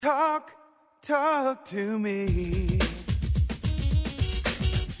Talk to me.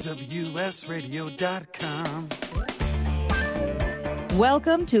 WSRadio.com.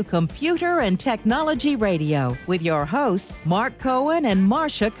 Welcome to Computer and Technology Radio with your hosts, Mark Cohen and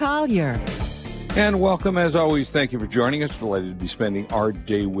Marcia Collier. And welcome, as always. Thank you for joining us. Delighted to be spending our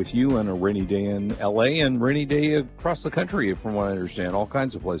day with you on a rainy day in L.A. and rainy day across the country, from what I understand. All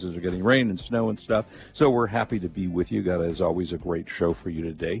kinds of places are getting rain and snow and stuff. So we're happy to be with you. Got, as always, a great show for you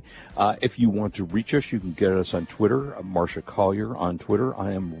today. If you want to reach us, you can get us on Twitter. Marcia Collier on Twitter.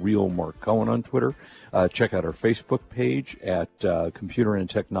 I am Real Mark Cohen on Twitter. Check out our Facebook page at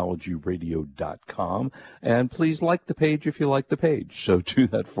computerandtechnologyradio.com. And please like the page if you like the page. So do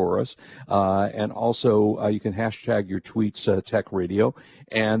that for us. And also, you can hashtag your tweets, Tech Radio,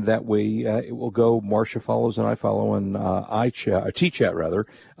 and that way it will go. Marcia follows and I follow, and T-Chat rather,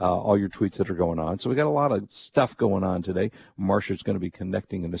 all your tweets that are going on. So we got a lot of stuff going on today. Marcia's going to be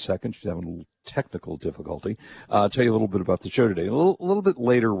connecting in a second. She's having a little technical difficulty. I'll tell you a little bit about the show today. A little bit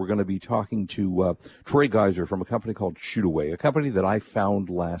later, we're going to be talking to Troy Geiser from a company called ShootAWay, a company that I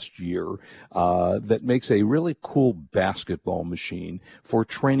found last year that makes a really cool basketball machine for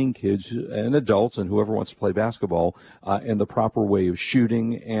training kids and adults and whoever wants to play basketball in the proper way of shooting.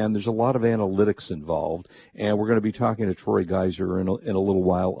 And there's a lot of analytics involved. And we're going to be talking to Troy Geiser in a little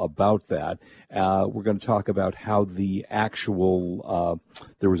while about that. We're going to talk about how the actual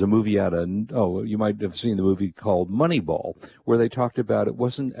there was a movie out of, you might have seen the movie called Moneyball, where they talked about it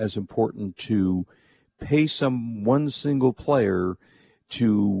wasn't as important to pay one single player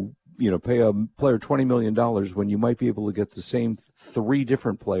to, pay a player $20 million when you might be able to get the same three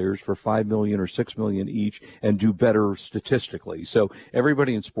different players for $5 million or $6 million each and do better statistically. So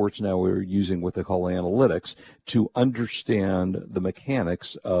everybody in sports now are using what they call analytics to understand the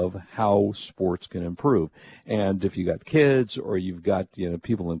mechanics of how sports can improve. And if you got kids or you've got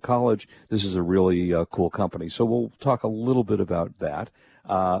people in college, this is a really cool company. So we'll talk a little bit about that.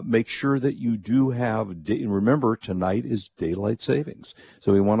 Make sure that you do have, remember, tonight is daylight savings.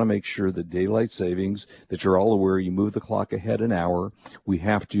 So we want to make sure that daylight savings, that you're all aware, you move the clock ahead an hour. We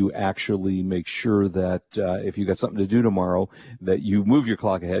have to actually make sure that if you got something to do tomorrow, that you move your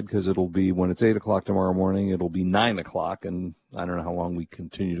clock ahead, because it'll be, when it's 8 o'clock tomorrow morning, it'll be 9 o'clock, and I don't know how long we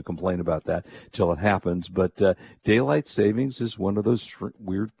continue to complain about that till it happens. But daylight savings is one of those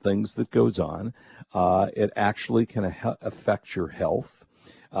weird things that goes on. It actually can affect your health.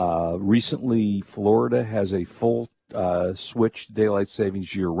 Recently, Florida has a full switch daylight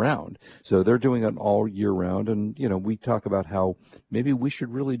savings year-round. So they're doing it all year-round. And, we talk about how maybe we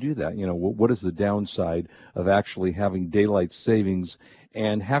should really do that. What is the downside of actually having daylight savings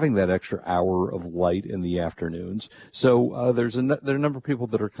and having that extra hour of light in the afternoons? So there are a number of people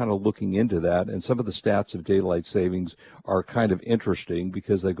that are kind of looking into that. And some of the stats of daylight savings are kind of interesting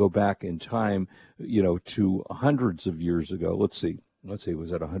because they go back in time, to hundreds of years ago. Let's see, was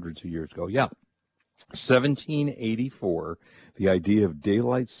that hundreds of years ago? Yeah. 1784, the idea of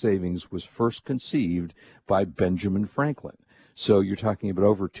daylight savings was first conceived by Benjamin Franklin. So you're talking about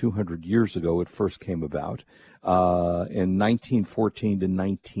over 200 years ago it first came about. In 1914 to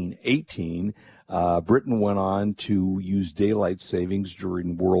 1918, Britain went on to use daylight savings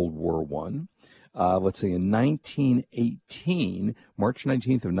during World War I. Let's see, in 1918, March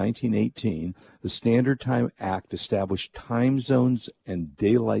 19th of 1918, the Standard Time Act established time zones and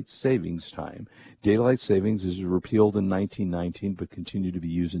daylight savings time. Daylight savings is repealed in 1919, but continued to be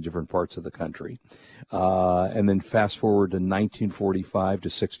used in different parts of the country. And then fast forward to 1945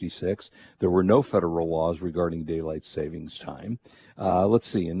 to 66, there were no federal laws regarding daylight savings time. Let's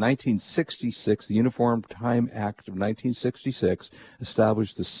see, in 1966, the Uniform Time Act of 1966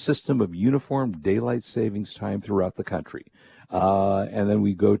 established the system of uniform daylight savings time throughout the country. And then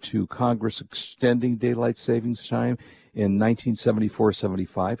we go to Congress extending daylight savings time in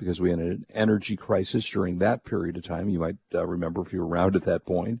 1974-75 because we had an energy crisis during that period of time. You might remember if you were around at that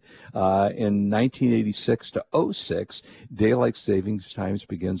point. In 1986 to 06, daylight savings times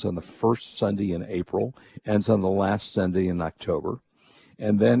begins on the first Sunday in April, ends on the last Sunday in October.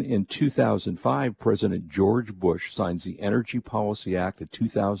 And then in 2005, President George Bush signs the Energy Policy Act of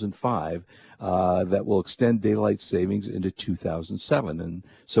 2005 that will extend daylight savings into 2007 and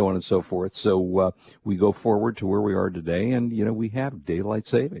so on and so forth. So we go forward to where we are today, and, we have daylight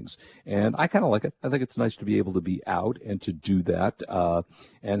savings. And I kind of like it. I think it's nice to be able to be out and to do that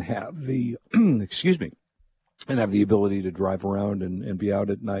and have the, excuse me, and have the ability to drive around and be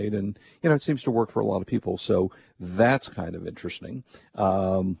out at night. And, it seems to work for a lot of people. So that's kind of interesting.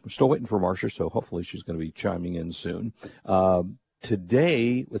 We're still waiting for Marcia, so hopefully she's going to be chiming in soon.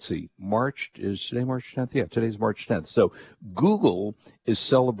 today, let's see, is today March 10th? Yeah, today's March 10th. So Google is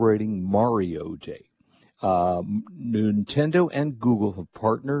celebrating Mario Day. Nintendo and Google have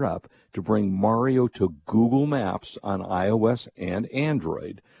partnered up to bring Mario to Google Maps on iOS and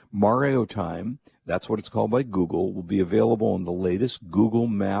Android. Mario Time, that's what it's called by Google, will be available in the latest Google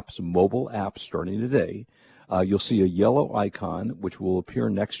Maps mobile app starting today. You'll see a yellow icon, which will appear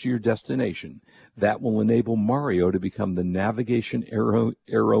next to your destination. That will enable Mario to become the navigation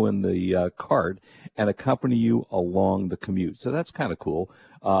arrow in the cart and accompany you along the commute. So that's kind of cool.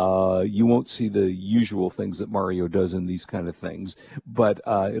 You won't see the usual things that Mario does in these kind of things, but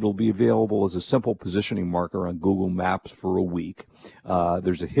it'll be available as a simple positioning marker on Google Maps for a week.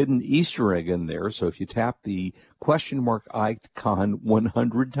 There's a hidden Easter egg in there, so if you tap the question mark icon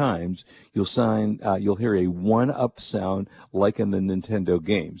 100 times, you'll hear a one-up sound like in the Nintendo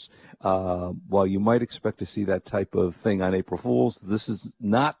games. While you might expect to see that type of thing on April Fool's, this is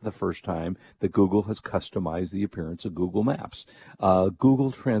not the first time that Google has customized the appearance of Google Maps.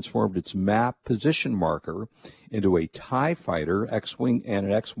 Google transformed its map position marker into a TIE fighter, X-Wing, and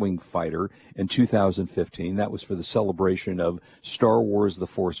an X-Wing fighter in 2015. That was for the celebration of Star Wars The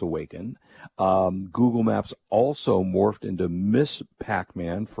Force Awakens. Google Maps also morphed into Miss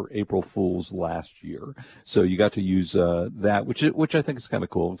Pac-Man for April Fool's last year. So you got to use that, which I think is kind of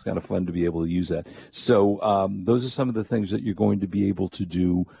cool. It's kind of fun to be able to use that. So those are some of the things that you're going to be able to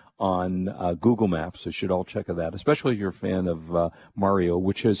do on Google Maps. So you should all check it out, especially if you're a fan of Mario,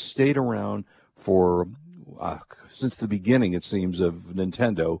 which has stayed around for since the beginning, it seems, of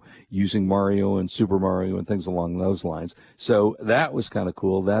Nintendo, using Mario and Super Mario and things along those lines. So that was kind of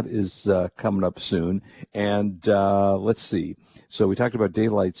cool. That is coming up soon. And let's see. So we talked about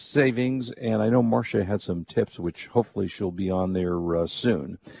daylight savings, and I know Marcia had some tips, which hopefully she'll be on there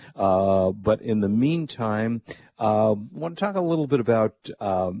soon. But in the meantime, I want to talk a little bit about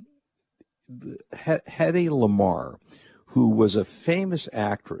Hedy Lamarr, who was a famous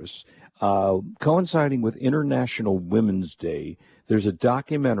actress. Coinciding with International Women's Day, there's a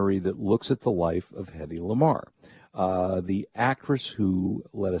documentary that looks at the life of Hedy Lamarr, the actress who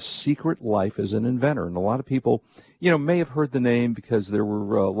led a secret life as an inventor. And a lot of people, may have heard the name because there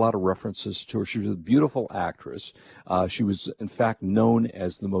were a lot of references to her. She was a beautiful actress. She was, in fact, known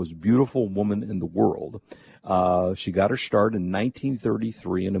as the most beautiful woman in the world. She got her start in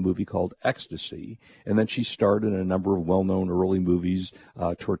 1933 in a movie called Ecstasy, and then she starred in a number of well-known early movies,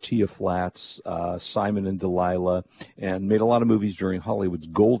 Tortilla Flats, Simon and Delilah, and made a lot of movies during Hollywood's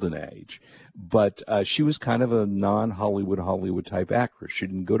golden age. But she was kind of a non-Hollywood type actress. She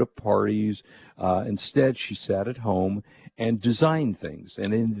didn't go to parties. Instead, she sat at home and designed things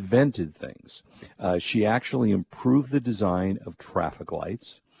and invented things. She actually improved the design of traffic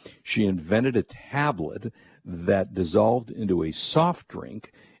lights. She invented a tablet that dissolved into a soft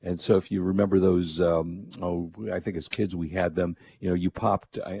drink. And so if you remember those, I think as kids we had them, you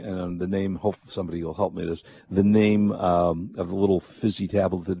popped, and the name, hopefully somebody will help me with this, the name of the little fizzy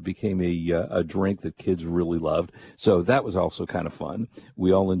tablet that became a drink that kids really loved. So that was also kind of fun.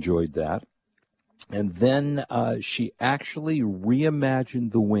 We all enjoyed that. And then she actually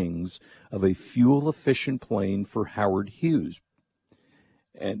reimagined the wings of a fuel-efficient plane for Howard Hughes.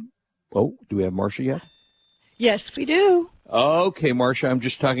 And, do we have Marcia yet? Yes, we do. Okay, Marcia, I'm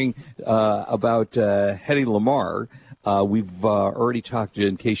just talking about Hedy Lamarr. We've already talked,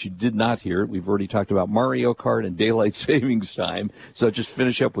 in case you did not hear it, we've already talked about Mario Kart and daylight savings time. So just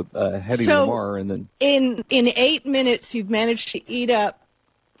finish up with Hedy Lamarr, and then in 8 minutes, you've managed to eat up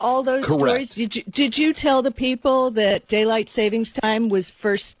all those Correct. stories. Did you tell the people that daylight savings time was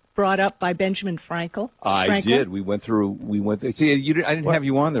first brought up by Benjamin Franklin? I did. We went. See, I didn't have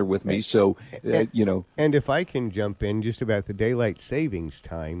you on there with me, so And if I can jump in just about the daylight savings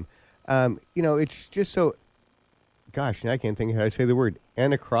time, it's just so. Gosh, and I can't think of how to say the word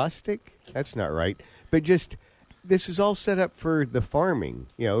anacrostic. That's not right. But just this is all set up for the farming.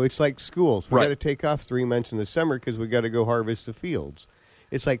 It's like schools. We got to take off 3 months in the summer because we got to go harvest the fields.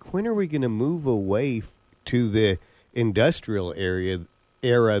 It's like, when are we going to move away to the industrial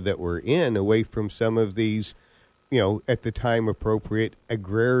era that we're in, away from some of these, at the time appropriate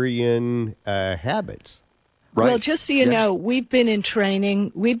agrarian habits? Right. Well, just so you know, we've been in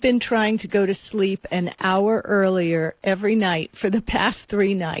training. We've been trying to go to sleep an hour earlier every night for the past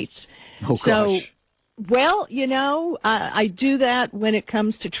 3 nights. Oh, gosh. Well, I do that when it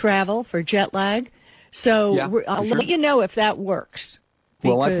comes to travel for jet lag. So I'll let you know if that works.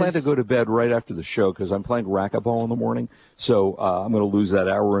 Well, I plan to go to bed right after the show because I'm playing racquetball in the morning. So I'm going to lose that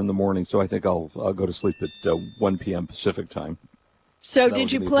hour in the morning. So I think I'll go to sleep at 1 p.m. Pacific time. So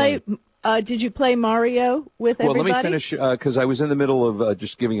did you play Did you play Mario with everybody? Well, let me finish, because I was in the middle of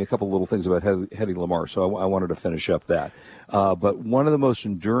just giving a couple little things about Hedy Lamarr, so I wanted to finish up that. But one of the most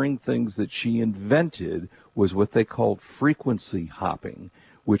enduring things that she invented was what they called frequency hopping,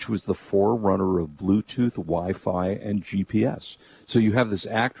 which was the forerunner of Bluetooth, Wi-Fi, and GPS. So you have this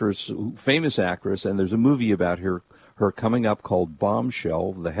actress, famous actress, and there's a movie about her coming up called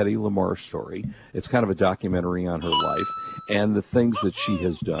Bombshell, the Hedy Lamarr story. It's kind of a documentary on her life and the things that she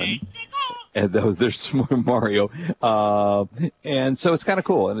has done. And there's Mario. And so it's kind of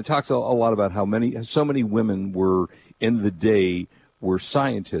cool. And it talks a lot about how so many women were in the day were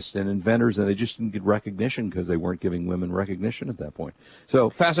scientists and inventors, and they just didn't get recognition because they weren't giving women recognition at that point.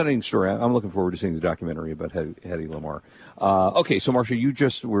 So, fascinating story. I'm looking forward to seeing the documentary about Hedy Lamarr. Okay, so Marcia, you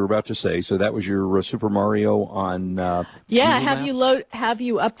just were about to say, so that was your Super Mario on yeah, Google have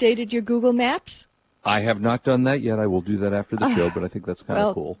you updated your Google Maps? I have not done that yet. I will do that after the show, but I think that's kind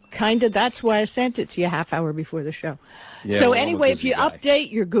of cool. Kind of. That's why I sent it to you a half hour before the show. Yeah, so anyway, if you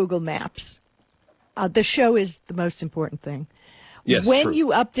update your Google Maps, the show is the most important thing. Yes, when true. you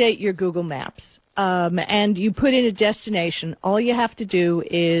update your Google Maps and you put in a destination, all you have to do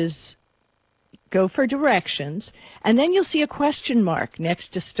is go for directions, and then you'll see a question mark next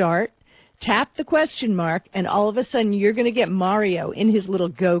to start. Tap the question mark, and all of a sudden you're going to get Mario in his little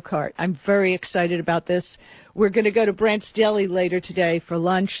go-kart. I'm very excited about this. We're going to go to Brent's Deli later today for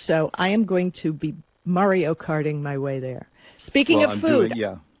lunch, so I am going to be Mario karting my way there. Speaking of food,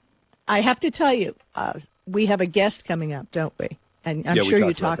 I have to tell you, we have a guest coming up, don't we? And I'm sure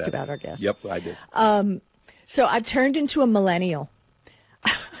you talked about our guest. Yep, I did. So I've turned into a millennial.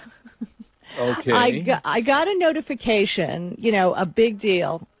 Okay. I got a notification, a big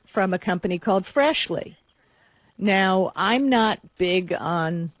deal, from a company called Freshly. Now, I'm not big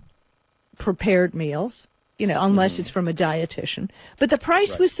on prepared meals, unless it's from a dietitian. But the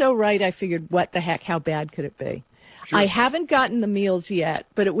price was so right, I figured, what the heck, how bad could it be? Sure. I haven't gotten the meals yet,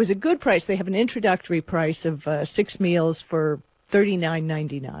 but it was a good price. They have an introductory price of 6 meals for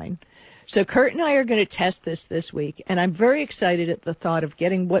 $39.99. So Kurt and I are going to test this week, and I'm very excited at the thought of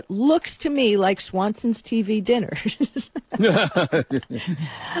getting what looks to me like Swanson's TV dinner.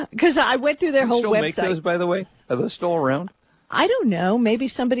 Because I went through their whole website. Still make those, by the way? Are those still around? I don't know. Maybe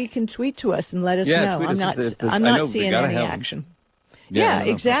somebody can tweet to us and let us know. I'm not seeing any action. Yeah,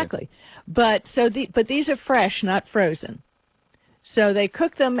 exactly. Okay. But these are fresh, not frozen. So they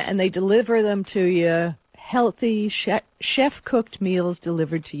cook them and they deliver them to you. Healthy, chef-cooked meals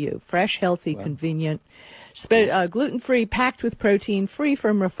delivered to you. Fresh, healthy, convenient, gluten-free, packed with protein, free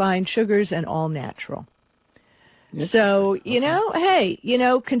from refined sugars, and all natural. So,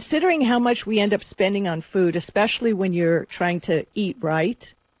 considering how much we end up spending on food, especially when you're trying to eat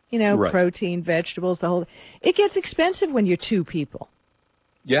right, protein, vegetables, it gets expensive when you're 2 people.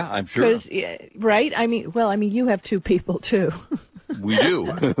 Yeah, I'm sure. Right? I mean, you have 2 people, too. We do.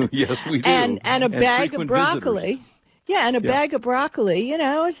 Yes, we do. And a bag of broccoli. Visitors. Yeah, and a bag of broccoli,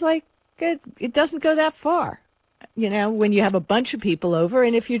 it's like it doesn't go that far, when you have a bunch of people over.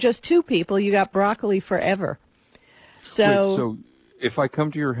 And if you're just 2 people, you got broccoli forever. So if I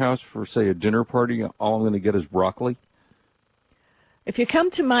come to your house for, say, a dinner party, all I'm going to get is broccoli? If you come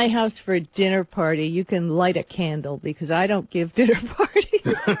to my house for a dinner party, you can light a candle because I don't give dinner parties.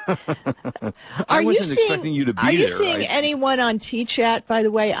 I wasn't expecting you to be there. Are you seeing anyone on T-Chat, by the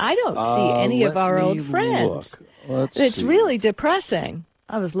way? I don't see any of our old friends. It's really depressing.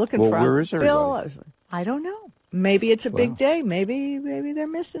 I was looking for where is Bill. I don't know. Maybe it's a big day. Maybe they're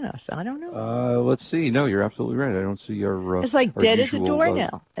missing us. I don't know. Let's see. No, you're absolutely right. I don't see your. It's like dead as a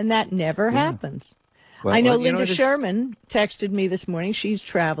doornail, and that never happens. Well, I know Linda Sherman texted me this morning. She's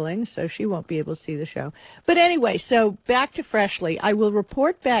traveling, so she won't be able to see the show. But anyway, so back to Freshly. I will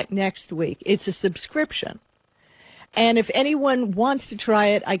report back next week. It's a subscription. And if anyone wants to try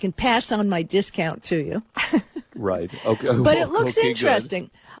it, I can pass on my discount to you. Right. Okay. But it looks interesting.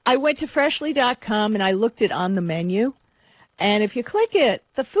 Good. I went to Freshly.com and I looked it on the menu. And if you click it,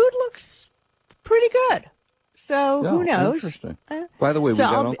 the food looks pretty good. So who knows? Interesting. By the way, we've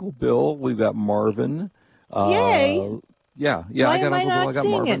got Uncle Bill. We've got Marvin. Yay. Yeah. Why I got Uncle Bill. I got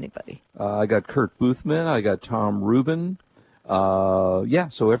Marvin. Anybody? I got Kurt Boothman. I got Tom Rubin.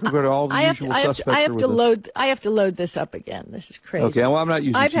 So everybody, all the usual suspects are with us. I have to load this up again. This is crazy. Okay, well, I'm not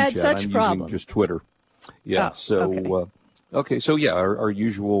using I've T-Chat. had such I'm problems. using just Twitter. Yeah, our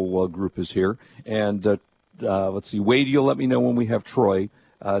usual group is here. And let's see, Wade, you'll let me know when we have Troy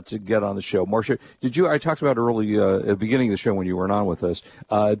to get on the show. Marcia, I talked about early at the beginning of the show when you weren't on with us.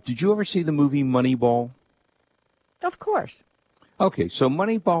 Did you ever see the movie Moneyball? Of course. Okay, so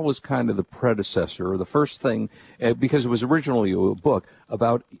Moneyball was kind of the predecessor, or the first thing, because it was originally a book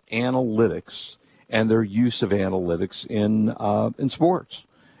about analytics and their use of analytics in sports.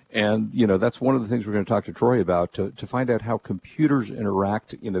 And, that's one of the things we're going to talk to Troy about, to find out how computers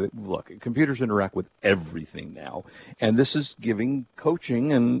interact. Look, computers interact with everything now. And this is giving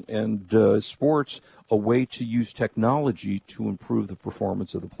coaching and sports a way to use technology to improve the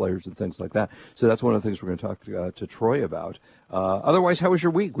performance of the players and things like that. So that's one of the things we're going to talk to Troy about. Otherwise, how was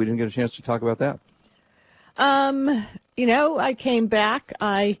your week? We didn't get a chance to talk about that. I came back.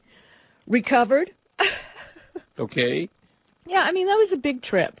 I recovered. Okay. Yeah, that was a big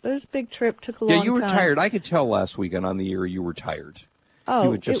trip. Took a long time. Yeah, you were tired. I could tell last weekend on the air you were tired. Oh,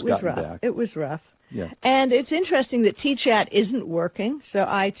 you had just it was rough. Back. It was rough. Yeah. And it's interesting that T-Chat isn't working, so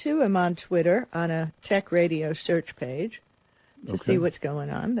I, too, am on Twitter on a tech radio search page to see what's going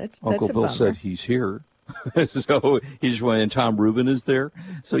on. That's Uncle a Bill bummer. said he's here. So he just went, and Tom Rubin is there.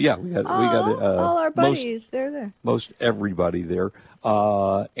 So yeah, we got all our buddies. They're there. Most everybody there.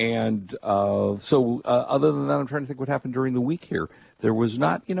 So other than that, I'm trying to think what happened during the week here. There was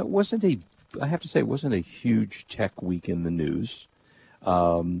not, it wasn't a huge tech week in the news.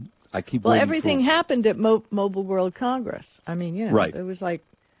 I keep waiting everything happened at Mobile World Congress. Right. It was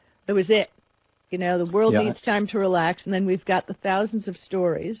it. The world needs time to relax, and then we've got the thousands of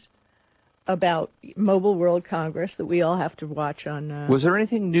stories about Mobile World Congress that we all have to watch on. Was there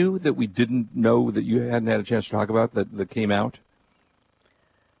anything new that we didn't know that you hadn't had a chance to talk about that came out?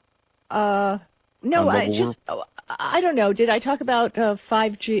 No, I don't know. Did I talk about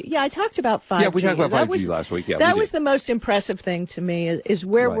 5G? Yeah, I talked about 5G. Yeah, we talked about 5G last week. Yeah, that was the most impressive thing to me is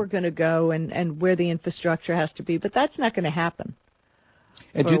where we're going to go and where the infrastructure has to be. But that's not going to happen.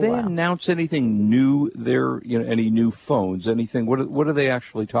 And do they announce anything new there? Any new phones? Anything? What do they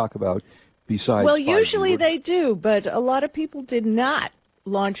actually talk about besides? Well, 5G? Usually they do, but a lot of people did not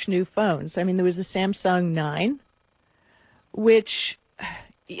launch new phones. There was the Samsung 9, which,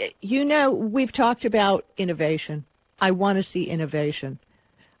 we've talked about innovation. I want to see innovation.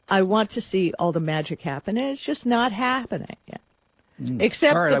 I want to see all the magic happen, and it's just not happening yet.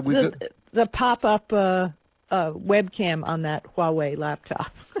 Except the pop-up webcam on that Huawei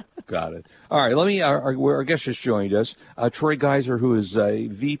laptop. Got it. All right, let me, our guest just joined us, Troy Geiser, who is a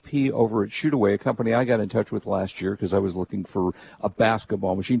VP over at ShootAWay, a company I got in touch with last year because I was looking for a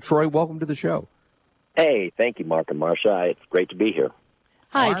basketball machine. Troy, welcome to the show. Hey, thank you, Mark and Marcia. It's great to be here.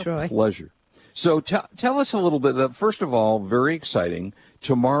 Hi, Troy. Pleasure. So tell us a little bit. First of all, very exciting.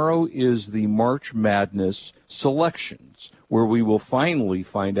 Tomorrow is the March Madness selections, where we will finally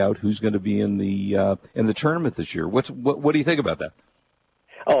find out who's going to be in the tournament this year. What do you think about that?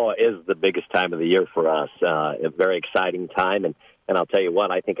 Oh, it is the biggest time of the year for us. A very exciting time, and I'll tell you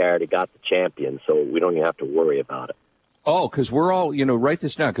what, I think I already got the champion, so we don't even have to worry about it. Oh, because we're all, write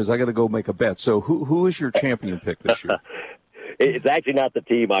this down because I got to go make a bet. So who is your champion pick this year? It's actually not the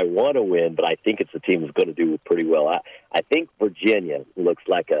team I want to win, but I think it's the team that's going to do pretty well. I think Virginia looks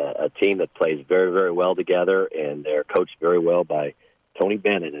like a team that plays very, very well together, and they're coached very well by Tony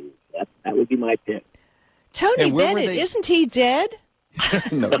Bennett, and that would be my pick. Tony Bennett, isn't he dead?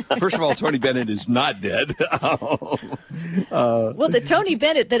 No. First of all, Tony Bennett is not dead. Well, the Tony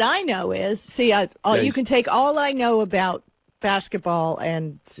Bennett that I know is, you can take all I know about basketball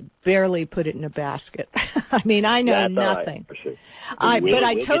and barely put it in a basket. I know nothing. Right, sure. But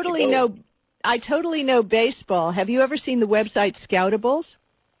I totally know baseball. Have you ever seen the website Scoutables?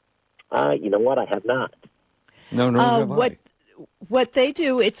 You know what? I have not. No. What they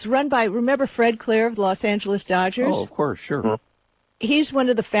do, it's run by, remember Fred Clare of the Los Angeles Dodgers? Oh, of course, sure. Mm-hmm. He's one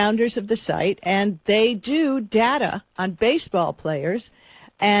of the founders of the site, and they do data on baseball players,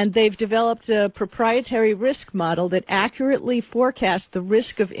 and they've developed a proprietary risk model that accurately forecasts the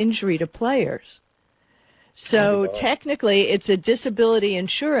risk of injury to players. So technically, it's a disability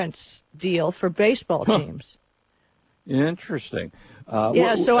insurance deal for baseball teams. Interesting.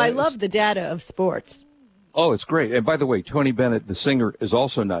 I love the data of sports. Oh, it's great. And by the way, Tony Bennett, the singer, is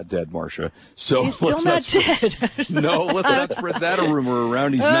also not dead, Marcia. So he's still not dead. No, let's not spread that rumor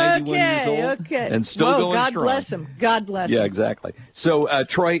around. He's 91 years old and still going strong. God bless him. God bless him. Yeah, exactly. So,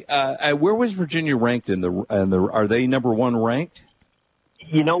 Troy, where was Virginia ranked in the? Are they number one ranked?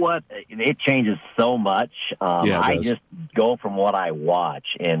 You know what? It changes so much. I just go from what I watch,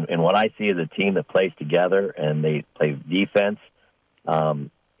 and what I see is a team that plays together and they play defense.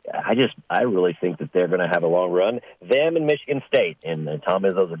 I really think that they're going to have a long run. Them and Michigan State, and Tom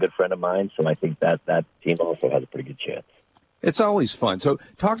Izzo's a good friend of mine, so I think that team also has a pretty good chance. It's always fun. So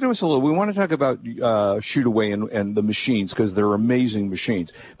talk to us a little. We want to talk about ShootAWay and the machines because they're amazing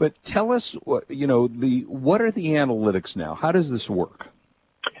machines. But tell us, what are the analytics now? How does this work?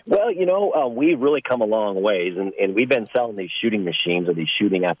 Well, we've really come a long ways, and we've been selling these shooting machines or these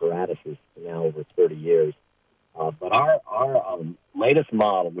shooting apparatuses for now over 30 years. But our latest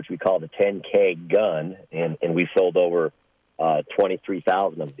model, which we call the 10K gun, and we sold over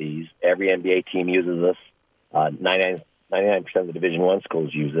 23,000 of these. Every NBA team uses this. 99% of the Division I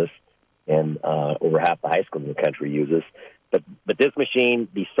schools use this, and over half the high schools in the country use this. But this machine,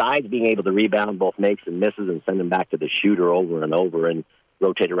 besides being able to rebound both makes and misses and send them back to the shooter over and over and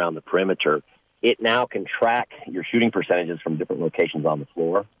rotate around the perimeter, it now can track your shooting percentages from different locations on the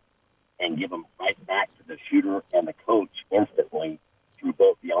floor and give them right back to the shooter and the coach instantly through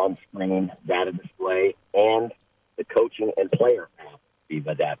both the on-screen data display and the coaching and player app we've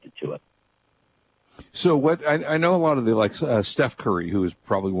adapted to it. So what I know a lot of the Steph Curry, who is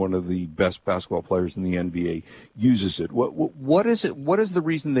probably one of the best basketball players in the NBA, uses it. What is it? What is the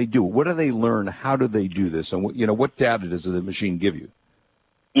reason they do it? What do they learn? How do they do this? And what data does the machine give you?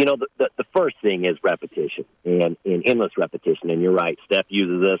 The first thing is repetition and endless repetition. And you're right, Steph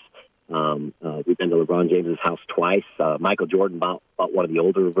uses this. We've been to LeBron James's house twice. Michael Jordan bought one of the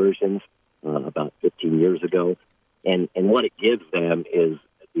older versions about 15 years ago. And what it gives them is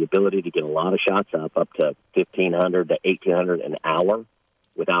the ability to get a lot of shots up to 1,500 to 1,800 an hour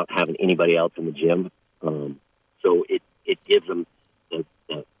without having anybody else in the gym. So it gives them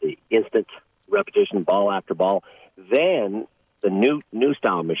the instant repetition, ball after ball. Then the new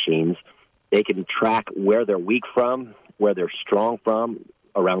style machines, they can track where they're weak from, where they're strong from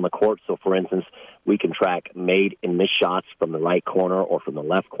around the court. So, for instance, we can track made and missed shots from the right corner or from the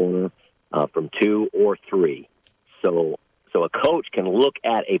left corner, from 2 or 3. So a coach can look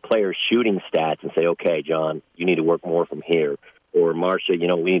at a player's shooting stats and say, okay, John, you need to work more from here. Or, Marcia,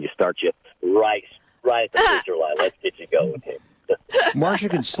 we need to start you right at the free throw line. Let's get you going here. Marcia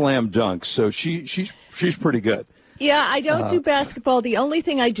can slam dunks, so she's pretty good. Yeah, I don't do basketball. The only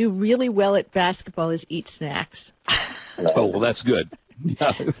thing I do really well at basketball is eat snacks. Oh, well, that's good.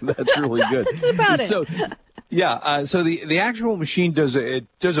 Yeah, that's really good. That's about it. So, yeah, so the actual machine does a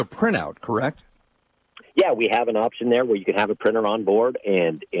printout, correct? Yeah, we have an option there where you can have a printer on board,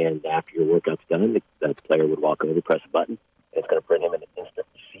 and after your workout's done, the player would walk over, press a button, and it's going to print him an instant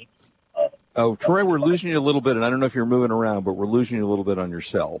receipt. Troy, we're losing you a little bit, and I don't know if you're moving around, but we're losing you a little bit on your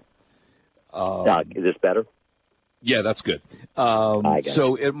cell. Is this better? Yeah, that's good.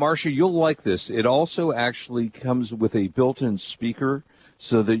 Marcia, you'll like this. It also actually comes with a built-in speaker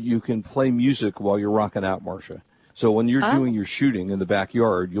so that you can play music while you're rocking out, Marcia. So when you're doing your shooting in the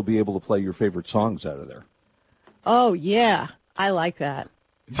backyard, you'll be able to play your favorite songs out of there. Oh, yeah. I like that.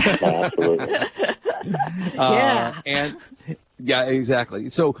 Absolutely. Yeah, exactly.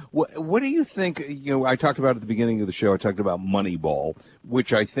 So what do you think, I talked about at the beginning of the show, I talked about Moneyball,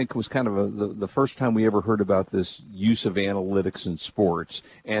 which I think was kind of the first time we ever heard about this use of analytics in sports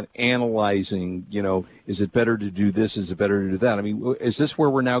and analyzing, is it better to do this? Is it better to do that? I mean, is this where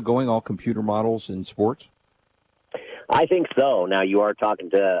we're now going, all computer models in sports? I think so. Now, you are talking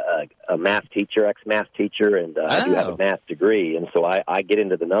to a math teacher, ex-math teacher, and I do have a math degree, and so I get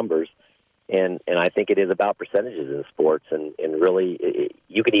into the numbers. And I think it is about percentages in sports, and really,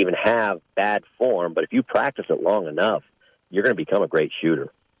 you can even have bad form, but if you practice it long enough, you're going to become a great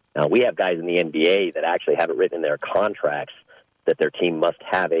shooter. Now, we have guys in the NBA that actually have it written in their contracts that their team must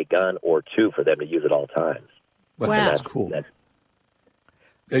have a gun or two for them to use at all times. Well, wow. That's cool.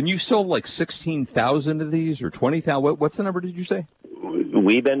 And you sold like 16,000 of these or 20,000. What's the number did you say?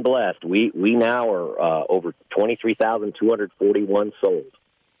 We've been blessed. We now are over 23,241 sold.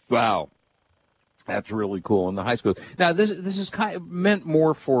 Wow. That's really cool in the high school. Now, this is kind of meant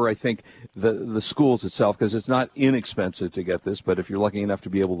more for, I think, the schools itself, because it's not inexpensive to get this. But if you're lucky enough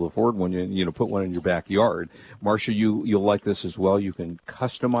to be able to afford one, put one in your backyard. Marcia, you'll like this as well. You can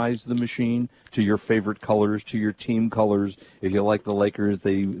customize the machine to your favorite colors, to your team colors. If you like the Lakers,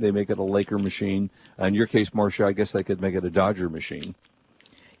 they make it a Laker machine. In your case, Marcia, I guess they could make it a Dodger machine.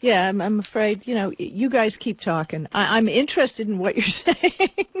 Yeah, I'm afraid, you guys keep talking. I'm interested in what you're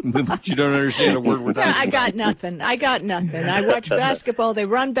saying. But you don't understand a word we're talking about. I got nothing. I watch basketball. They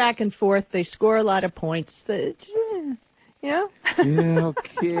run back and forth. They score a lot of points. Yeah,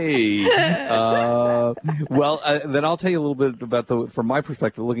 okay. Then I'll tell you a little bit about from my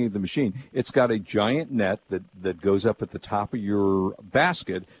perspective, looking at the machine. It's got a giant net that goes up at the top of your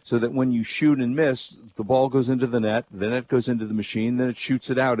basket so that when you shoot and miss, the ball goes into the net, then it goes into the machine, then it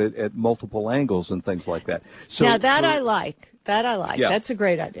shoots it out at multiple angles and things like that. So I like. Yeah. That's a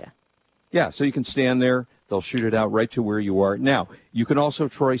great idea. Yeah, so you can stand there. They'll shoot it out right to where you are. Now, you can also,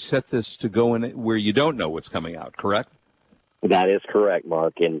 Troy, set this to go in where you don't know what's coming out, correct? That is correct,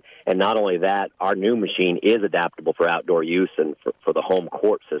 Mark. And not only that, our new machine is adaptable for outdoor use and for the home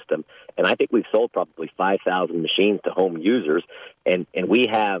court system. And I think we've sold probably 5,000 machines to home users. And we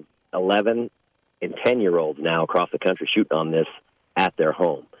have 11 and 10-year-olds now across the country shooting on this at their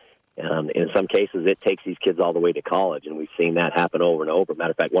home. In some cases, it takes these kids all the way to college, and we've seen that happen over and over.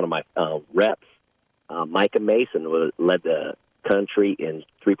 Matter of fact, one of my reps, Micah Mason, led the country in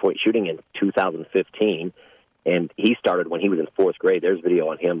three-point shooting in 2015, and he started when he was in fourth grade. There's video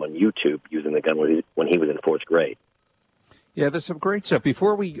on him on YouTube using the gun when he was in fourth grade. Yeah, there's some great stuff.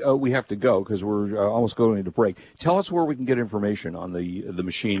 Before we have to go because we're almost going to break, tell us where we can get information on the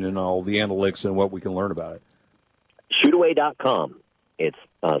machine and all the analytics and what we can learn about it. ShootAWay.com. It's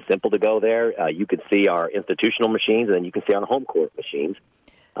simple to go there. You can see our institutional machines, and then you can see our home court machines.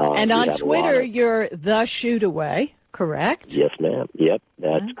 And on Twitter, you're the ShootAWay, correct? Yes, ma'am. Yep,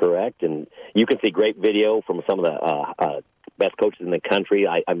 that's correct. And you can see great video from some of the best coaches in the country.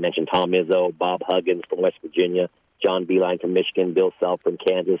 I mentioned Tom Izzo, Bob Huggins from West Virginia, John Beeline from Michigan, Bill Self from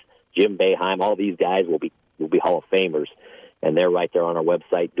Kansas, Jim Boeheim. All these guys will be Hall of Famers, and they're right there on our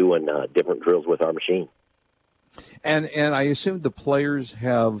website doing different drills with our machine. And I assume the players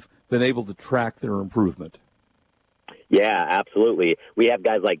have been able to track their improvement. Yeah, absolutely. We have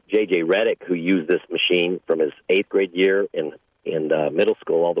guys like J.J. Redick who used this machine from his 8th grade year in middle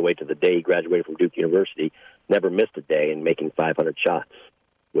school all the way to the day he graduated from Duke University, never missed a day, and making 500 shots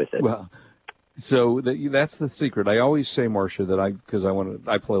with it. Well, so that's the secret. I always say, Marcia, that I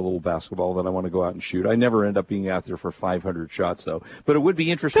play a little basketball, that I want to go out and shoot. I never end up being out there for 500 shots, though. But it would be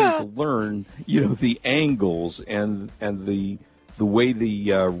interesting to learn, the angles and the way the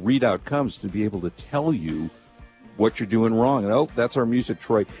readout comes to be able to tell you what you're doing wrong. And that's our music,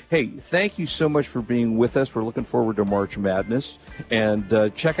 Troy. Hey, thank you so much for being with us. We're looking forward to March Madness. And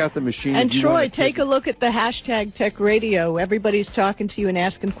check out the machine. And Troy, take a look at the hashtag Tech Radio. Everybody's talking to you and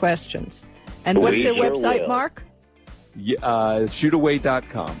asking questions. And what's their website, Mark?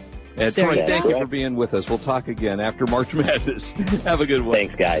 ShootAWay.com. And Troy, thank you for being with us. We'll talk again after March Madness. Have a good one.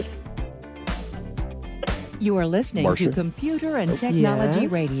 Thanks, guys. You are listening to Computer and Technology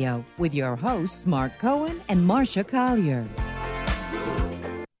Radio with your hosts, Mark Cohen and Marcia Collier.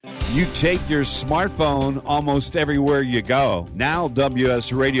 You take your smartphone almost everywhere you go. Now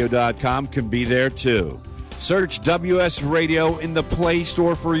WSRadio.com can be there, too. Search WS Radio in the Play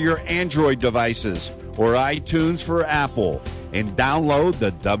Store for your Android devices or iTunes for Apple, and download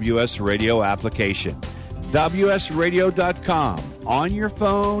the WS Radio application. WSRadio.com, on your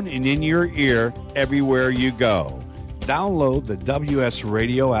phone and in your ear everywhere you go. Download the WS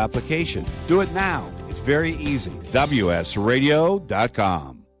Radio application. Do it now. It's very easy.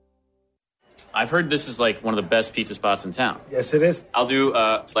 WSRadio.com. I've heard this is like one of the best pizza spots in town. Yes, it is. I'll do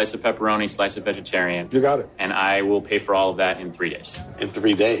a slice of pepperoni, slice of vegetarian. You got it. And I will pay for all of that in 3 days. In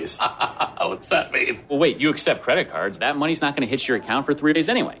 3 days? What's that mean? Well, wait, you accept credit cards. That money's not going to hit your account for 3 days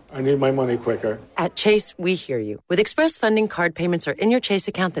anyway. I need my money quicker. At Chase, we hear you. With Express Funding, card payments are in your Chase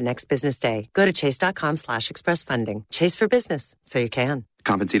account the next business day. Go to chase.com/expressfunding. Chase for business, so you can.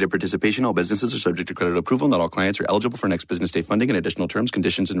 Compensated participation. All businesses are subject to credit approval. Not all clients are eligible for next business day funding, and additional terms,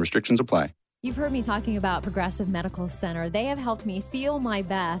 conditions, and restrictions apply. You've heard me talking about Progressive Medical Center. They have helped me feel my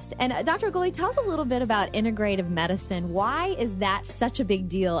best. And Dr. Goley, tell us a little bit about integrative medicine. Why is that such a big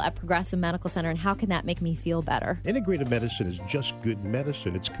deal at Progressive Medical Center, and how can that make me feel better? Integrative medicine is just good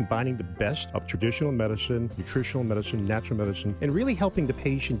medicine. It's combining the best of traditional medicine, nutritional medicine, natural medicine, and really helping the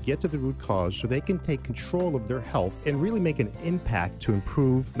patient get to the root cause so they can take control of their health and really make an impact to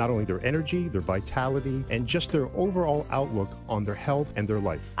improve not only their energy, their vitality, and just their overall outlook on their health and their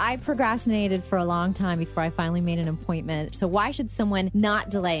life. I procrastinated for a long time before I finally made an appointment. So why should someone not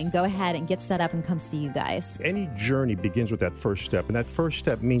delay and go ahead and get set up and come see you guys? Any journey begins with that first step, and that first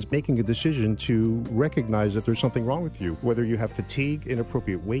step means making a decision to recognize that there's something wrong with you. Whether you have fatigue,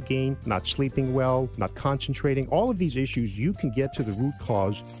 inappropriate weight gain, not sleeping well, not concentrating, all of these issues, you can get to the root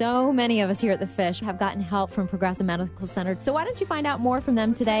cause. So many of us here at The Fish have gotten help from Progressive Medical Center. So why don't you find out more from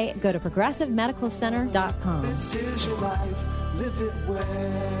them today? Go to progressivemedicalcenter.com. This is your life. Live it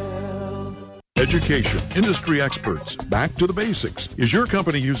well. Education, industry experts, back to the basics. Is your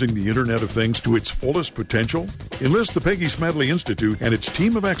company using the Internet of Things to its fullest potential? Enlist the Peggy Smedley Institute and its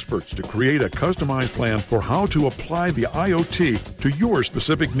team of experts to create a customized plan for how to apply the IoT to your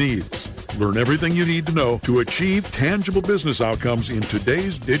specific needs. Learn everything you need to know to achieve tangible business outcomes in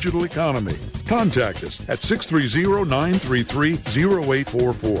today's digital economy. Contact us at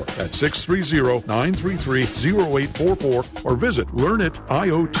 630-933-0844. That's 630-933-0844 or visit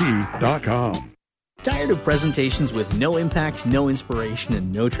learnitit.com. Tired of presentations with no impact, no inspiration,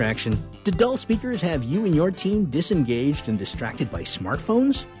 and no traction? Do dull speakers have you and your team disengaged and distracted by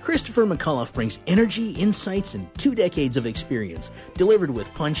smartphones? Christopher McAuliffe brings energy, insights, and 2 decades of experience, delivered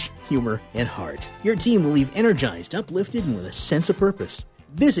with punch, humor, and heart. Your team will leave energized, uplifted, and with a sense of purpose.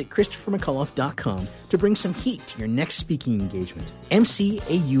 Visit ChristopherMcAuliffe.com to bring some heat to your next speaking engagement. McAuliffe.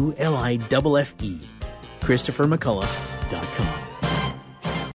 ChristopherMcAuliffe.com.